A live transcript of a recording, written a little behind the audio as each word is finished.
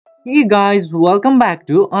Hey guys, welcome back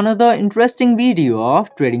to another interesting video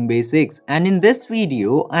of Trading Basics, and in this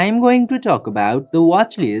video I am going to talk about the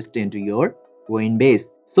watch list into your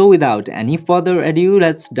Coinbase. So without any further ado,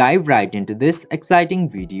 let's dive right into this exciting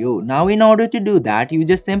video. Now in order to do that, you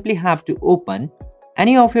just simply have to open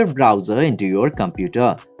any of your browser into your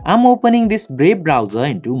computer. I'm opening this Brave browser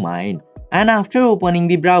into mine. And after opening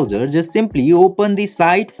the browser, just simply open the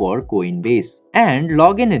site for Coinbase and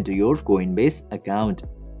log in into your Coinbase account.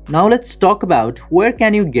 Now let's talk about where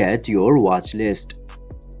can you get your watch list.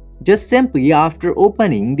 Just simply after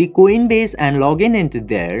opening the Coinbase and log in into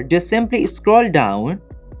there, just simply scroll down,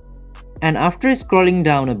 and after scrolling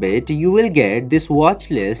down a bit, you will get this watch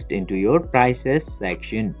list into your prices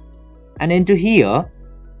section. And into here,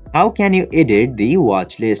 how can you edit the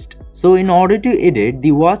watch list? So in order to edit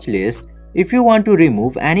the watch list, if you want to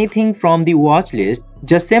remove anything from the watch list,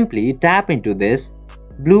 just simply tap into this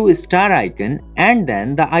blue star icon and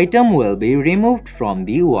then the item will be removed from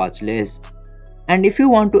the watch list. And if you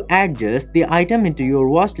want to adjust the item into your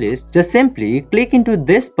watch list, just simply click into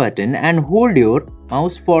this button and hold your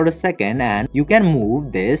mouse for a second and you can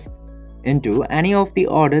move this into any of the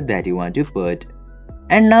order that you want to put.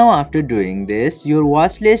 And now after doing this, your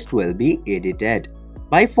watch list will be edited.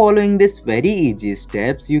 By following these very easy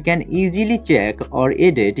steps, you can easily check or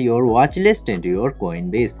edit your watch list into your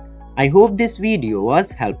Coinbase. I hope this video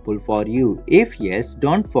was helpful for you. If yes,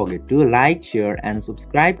 don't forget to like, share and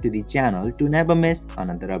subscribe to the channel to never miss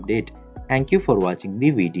another update. Thank you for watching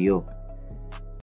the video.